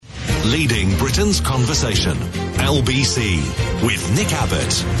Leading Britain's conversation. LBC with Nick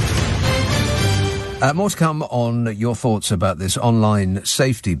Abbot. More to come on your thoughts about this online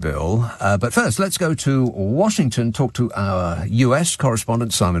safety bill. But first, let's go to Washington, talk to our US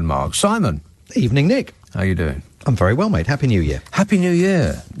correspondent, Simon Marks. Simon. Evening, Nick. How you doing? I'm very well, mate. Happy New Year. Happy New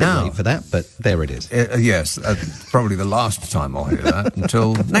Year. Now, late for that, but there it is. Yes, probably the last time I'll hear that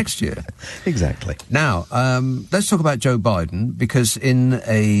until next year. Exactly. Now, let's talk about Joe Biden, because in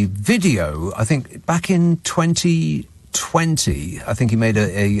a video, I think back in 2020, I think he made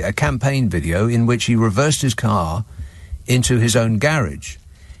a campaign video in which he reversed his car into his own garage,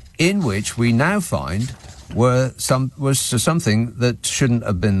 in which we now find was something that shouldn't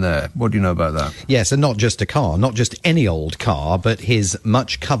have been there. What do you know about that? Yes, and not just a car, not just any old car, but his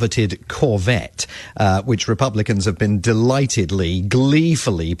much-coveted Corvette, which Republicans have been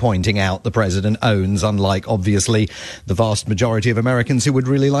gleefully pointing out the president owns, unlike, obviously, the vast majority of Americans who would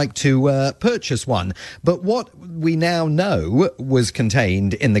really like to purchase one. But what we now know was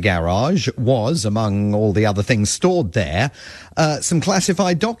contained in the garage was, among all the other things stored there, some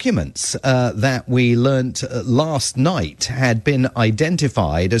classified documents that we learnt last night had been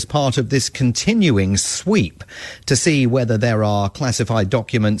identified as part of this continuing sweep to see whether there are classified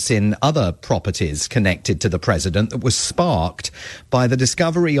documents in other properties connected to the president, that was sparked by the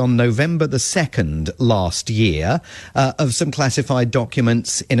discovery on November the 2nd last year of some classified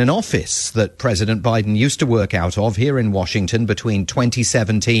documents in an office that President Biden used to work out of here in Washington between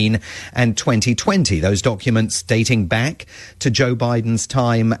 2017 and 2020. Those documents dating back to Joe Biden's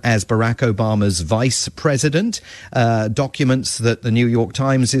time as Barack Obama's vice president. Documents that the New York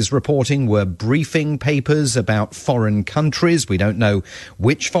Times is reporting were briefing papers about foreign countries. We don't know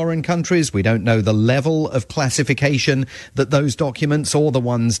which foreign countries. We don't know the level of classification that those documents, or the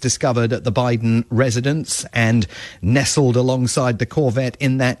ones discovered at the Biden residence and nestled alongside the Corvette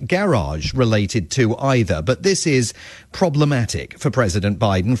in that garage, related to either. But this is problematic for President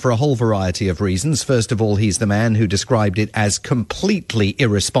Biden for a whole variety of reasons. First of all, he's the man who described it as completely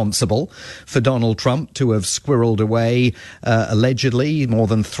irresponsible for Donald Trump to have squirreled away, allegedly, more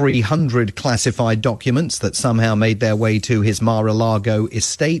than 300 classified documents that somehow made their way to his Mar-a-Lago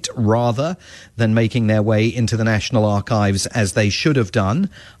estate rather than making their way into the National Archives as they should have done.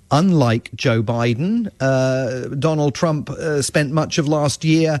 Unlike Joe Biden, Donald Trump spent much of last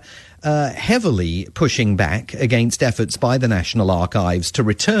year heavily pushing back against efforts by the National Archives to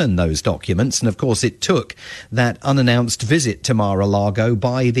return those documents. And of course, it took that unannounced visit to Mar-a-Lago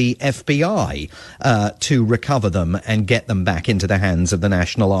by the FBI to recover them and get them back into the hands of the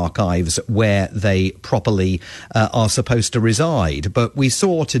National Archives, where they properly are supposed to reside. But we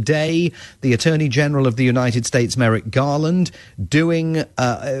saw today the Attorney General of the United States, Merrick Garland, doing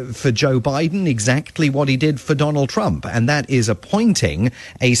for Joe Biden exactly what he did for Donald Trump, and that is appointing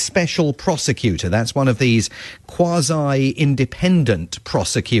a special prosecutor. That's one of these quasi-independent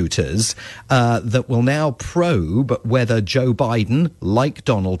prosecutors that will now probe whether Joe Biden, like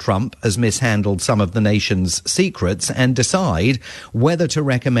Donald Trump, has mishandled some of the nation's secrets, and decide whether to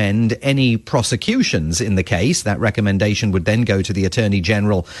recommend any prosecutions in the case. That recommendation would then go to the Attorney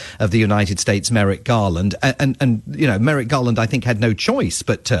General of the United States, Merrick Garland. And you know, Merrick Garland, I think, had no choice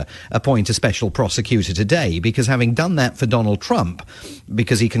but to appoint a special prosecutor today, because having done that for Donald Trump,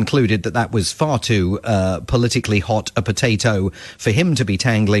 because he concluded that that was far too politically hot a potato for him to be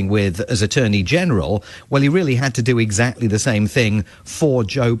tangling with as Attorney General, well, he really had to do exactly the same thing for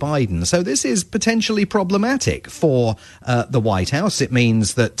Joe Biden. So this is potentially problematic for the White House. It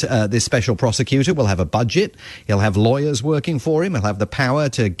means that this special prosecutor will have a budget, he'll have lawyers working for him, he'll have the power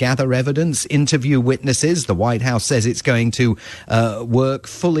to gather evidence, interview witnesses. The White House says it's going to work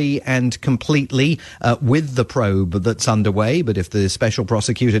fully and completely with the probe that's underway, but if the special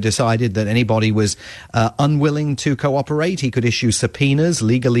prosecutor decided that anybody was unwilling to cooperate, he could issue subpoenas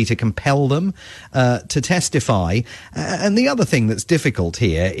legally to compel them to testify. And the other thing that's difficult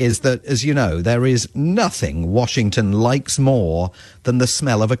here is that, as you know, there is nothing Washington likes more than the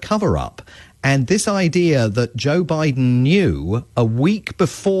smell of a cover-up. And this idea that Joe Biden knew a week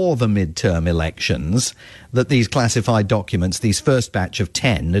before the midterm elections that these classified documents, these first batch of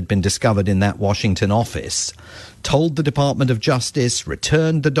 10, had been discovered in that Washington office, told the Department of Justice,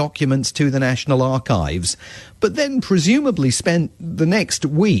 returned the documents to the National Archives, but then presumably spent the next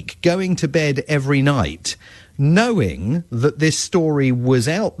week going to bed every night knowing that this story was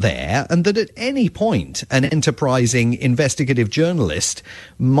out there, and that at any point an enterprising investigative journalist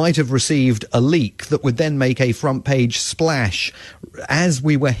might have received a leak that would then make a front page splash as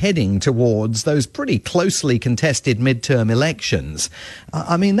we were heading towards those pretty closely contested midterm elections.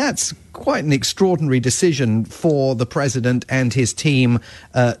 I mean, that's quite an extraordinary decision for the president and his team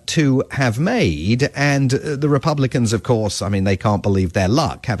to have made. And the Republicans, of course, I mean, they can't believe their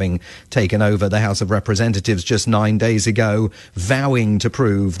luck, having taken over the House of Representatives just 9 days ago, vowing to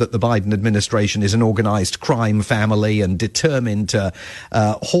prove that the Biden administration is an organized crime family and determined to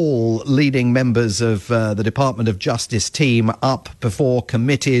haul leading members of the Department of Justice team up before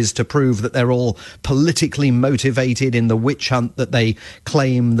committees to prove that they're all politically motivated in the witch hunt that they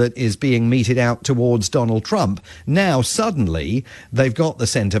claim that is being meted out towards Donald Trump. Now, suddenly, they've got the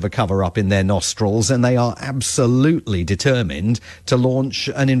scent of a cover-up in their nostrils, and they are absolutely determined to launch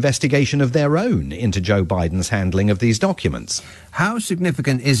an investigation of their own into Joe Biden's handling of these documents. How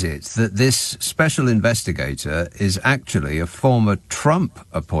significant is it that this special investigator is actually a former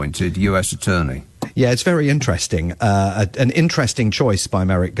Trump-appointed U.S. attorney? Yeah, it's very interesting. An interesting choice by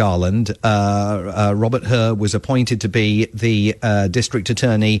Merrick Garland. Robert Hur was appointed to be the district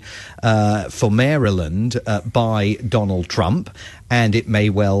attorney for Maryland by Donald Trump. And it may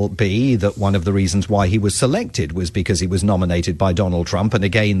well be that one of the reasons why he was selected was because he was nominated by Donald Trump. And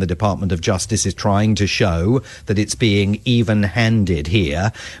again, the Department of Justice is trying to show that it's being even-handed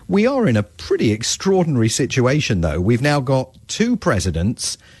here. We are in a pretty extraordinary situation, though. We've now got two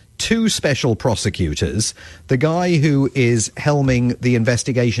presidents, two special prosecutors. The guy who is helming the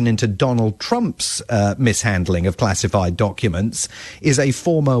investigation into Donald Trump's mishandling of classified documents is a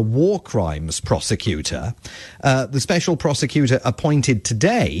former war crimes prosecutor. The special prosecutor appointed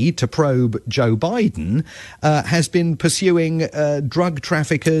today to probe Joe Biden has been pursuing drug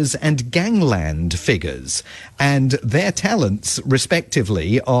traffickers and gangland figures. And their talents,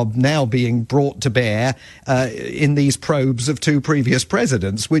 respectively, are now being brought to bear in these probes of two previous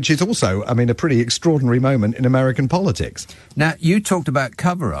presidents, which is also, I mean, a pretty extraordinary moment in American politics. Now, you talked about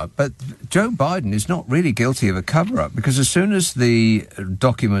cover-up, but Joe Biden is not really guilty of a cover-up, because as soon as the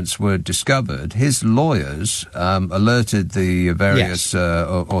documents were discovered, his lawyers alerted the various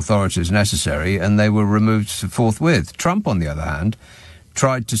authorities necessary, and they were removed forthwith. Trump, on the other hand,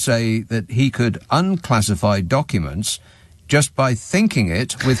 tried to say that he could unclassify documents just by thinking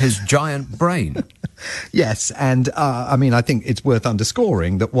it with his giant brain. Yes, and I mean, I think it's worth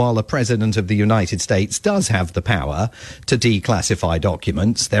underscoring that while the President of the United States does have the power to declassify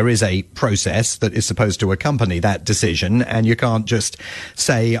documents, there is a process that is supposed to accompany that decision, and you can't just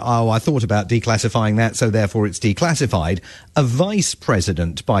say, oh, I thought about declassifying that, so therefore it's declassified. A vice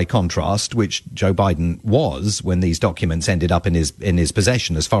president, by contrast, which Joe Biden was when these documents ended up in his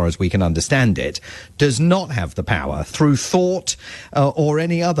possession, as far as we can understand it, does not have the power through thought or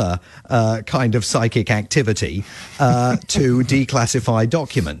any other kind of psychic activity to declassify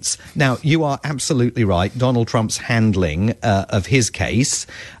documents. Now, you are absolutely right. Donald Trump's handling of his case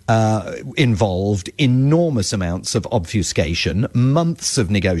involved enormous amounts of obfuscation, months of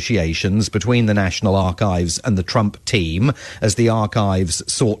negotiations between the National Archives and the Trump team as the archives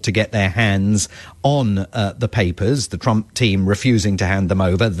sought to get their hands on the papers, the Trump team refusing to hand them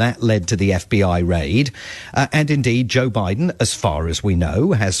over. That led to the FBI raid. And indeed, Joe Biden, as far as we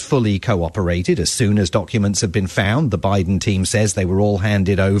know, has fully cooperated. As soon as documents have been found, the Biden team says they were all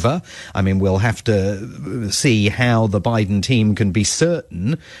handed over. I mean, we'll have to see how the Biden team can be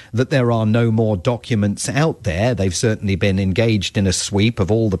certain that there are no more documents out there. They've certainly been engaged in a sweep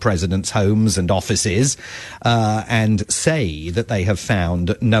of all the president's homes and offices and say that they have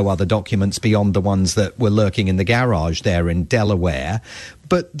found no other documents beyond the ones that were lurking in the garage there in Delaware.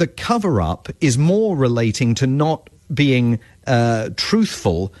 But the cover-up is more relating to not being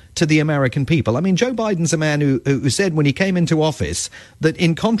truthful to the American people. I mean, Joe Biden's a man who said when he came into office that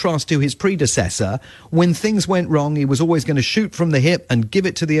in contrast to his predecessor, when things went wrong, he was always going to shoot from the hip and give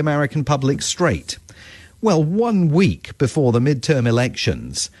it to the American public straight. Well, 1 week before the midterm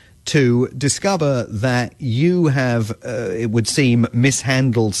elections, to discover that you have, it would seem,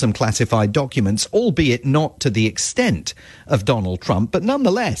 mishandled some classified documents, albeit not to the extent of Donald Trump. But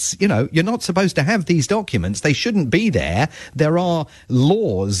nonetheless, you know, you're not supposed to have these documents. They shouldn't be there. There are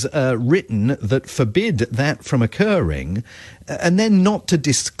laws written that forbid that from occurring. And then not to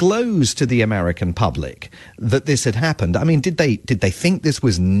disclose to the American public that this had happened. I mean, did they think this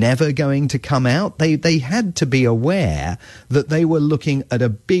was never going to come out? They had to be aware that they were looking at a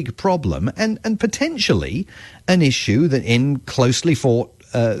big problem and potentially an issue that in closely fought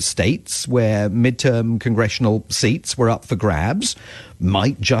states where midterm congressional seats were up for grabs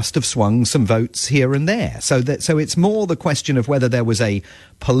might just have swung some votes here and there. So it's more the question of whether there was a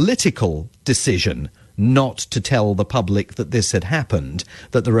political decision not to tell the public that this had happened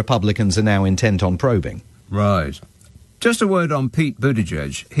that the Republicans are now intent on probing. Right. Just a word on Pete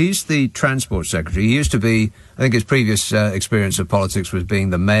Buttigieg. He's the transport secretary. He used to be, I think his previous experience of politics was being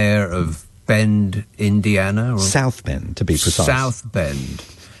the mayor of Bend, Indiana. Or South Bend, to be precise. South Bend.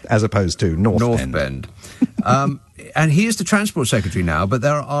 As opposed to North Bend. And he is the transport secretary now, but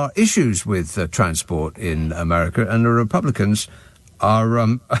there are issues with transport in America, and the Republicans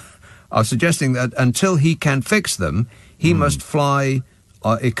are suggesting that until he can fix them, he must fly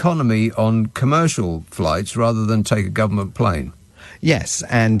economy on commercial flights rather than take a government plane. Yes,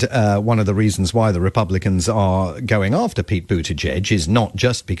 and one of the reasons why the Republicans are going after Pete Buttigieg is not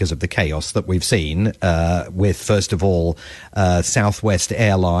just because of the chaos that we've seen with, first of all, Southwest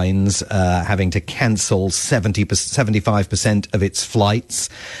Airlines having to cancel 75% of its flights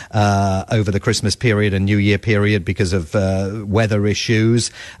over the Christmas period and New Year period because of weather issues.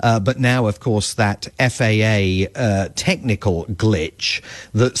 But now, of course, that FAA technical glitch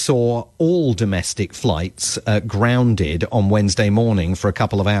that saw all domestic flights grounded on Wednesday morning for a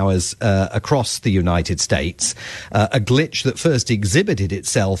couple of hours across the United States, a glitch that first exhibited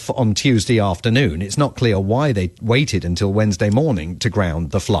itself on Tuesday afternoon. It's not clear why they waited until Wednesday morning to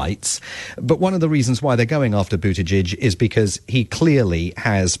ground the flights, but one of the reasons why they're going after Buttigieg is because he clearly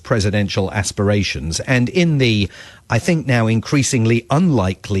has presidential aspirations, and in the I think now increasingly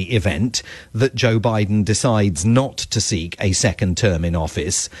unlikely event that Joe Biden decides not to seek a second term in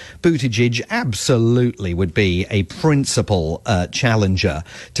office, Buttigieg absolutely would be a principal challenger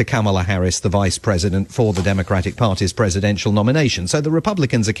to Kamala Harris, the vice president, for the Democratic Party's presidential nomination. So the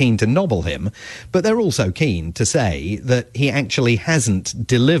Republicans are keen to nobble him, but they're also keen to say that he actually hasn't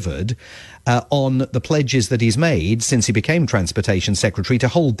delivered on the pledges that he's made since he became Transportation Secretary to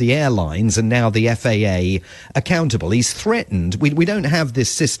hold the airlines and now the FAA accountable. He's threatened. We don't have this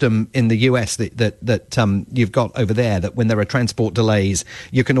system in the US that you've got over there, that when there are transport delays,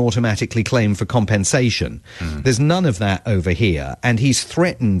 you can automatically claim for compensation. There's none of that over here, and he's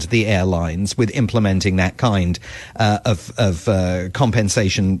threatened the airlines with implementing that kind of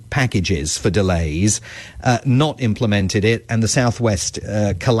compensation packages for delays, not implemented it, and the Southwest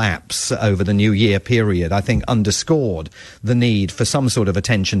collapse over the New Year period, I think, underscored the need for some sort of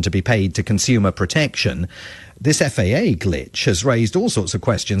attention to be paid to consumer protection. This FAA glitch has raised all sorts of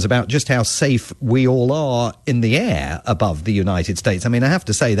questions about just how safe we all are in the air above the United States. I mean, I have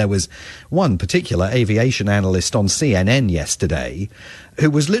to say there was one particular aviation analyst on CNN yesterday who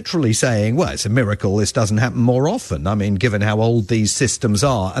was literally saying, well, it's a miracle this doesn't happen more often. I mean, given how old these systems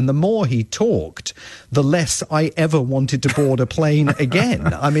are. And the more he talked, the less I ever wanted to board a plane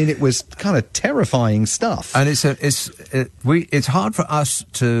again. I mean, it was kind of terrifying stuff. And it's hard for us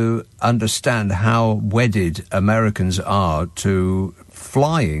to understand how wedded Americans are to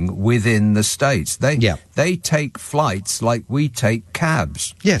flying within the States. They take flights like we take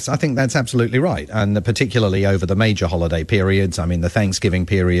cabs. Yes, I think that's absolutely right. And particularly over the major holiday periods, I mean, the Thanksgiving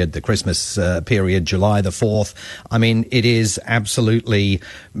period, the Christmas period, July the 4th. I mean, it is absolutely,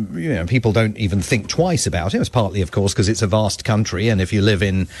 people don't even think twice about it. It's partly, of course, because it's a vast country. And if you live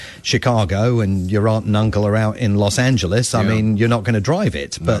in Chicago and your aunt and uncle are out in Los Angeles, I mean, you're not going to drive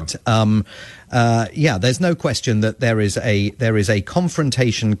it. No. But there's no question that there is a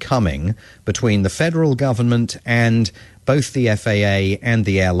confrontation coming between the federal government and both the FAA and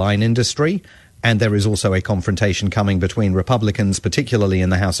the airline industry. And there is also a confrontation coming between Republicans, particularly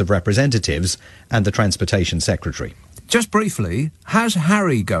in the House of Representatives, and the Transportation Secretary. Just briefly, how's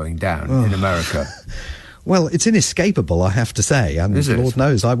Harry going down in America? Well, it's inescapable, I have to say. I mean, Lord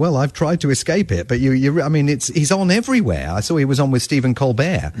knows, I've tried to escape it, but he's on everywhere. I saw he was on with Stephen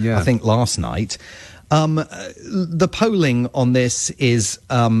Colbert, I think, last night. The polling on this is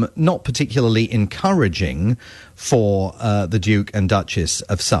not particularly encouraging for the Duke and Duchess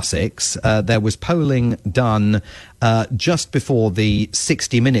of Sussex. There was polling done just before the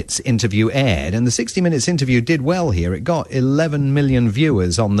 60 Minutes interview aired, and the 60 Minutes interview did well here. It got 11 million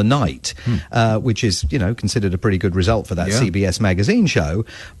viewers on the night, which is, considered a pretty good result for that CBS magazine show.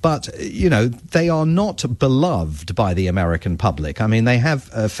 But, they are not beloved by the American public. I mean, they have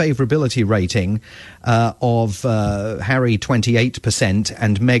a favourability rating of Harry 28%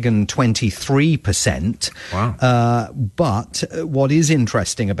 and Meghan 23%. Wow. But what is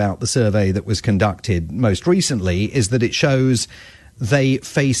interesting about the survey that was conducted most recently is that it shows they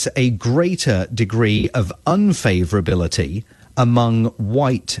face a greater degree of unfavourability among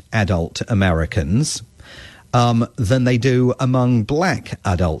white adult Americans than they do among black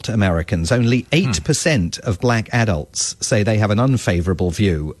adult Americans. Only 8% of black adults say they have an unfavourable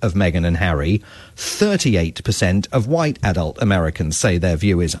view of Meghan and Harry. 38% of white adult Americans say their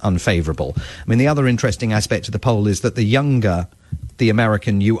view is unfavourable. I mean, the other interesting aspect of the poll is that the younger the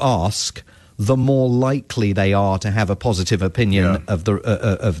American you ask, the more likely they are to have a positive opinion of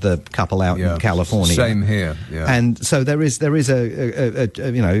the couple out in California. Same here. Yeah. And so there is a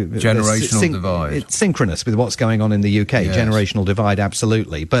generational divide. It's synchronous with what's going on in the UK. Yes. Generational divide,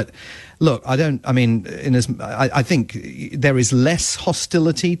 absolutely. But look, I think there is less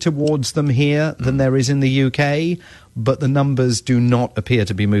hostility towards them here than there is in the UK, but the numbers do not appear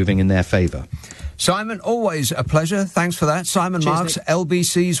to be moving in their favour. Simon, always a pleasure. Thanks for that. Simon Marks, Nick.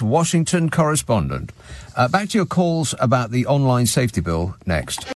 LBC's Washington correspondent. Back to your calls about the online safety bill next.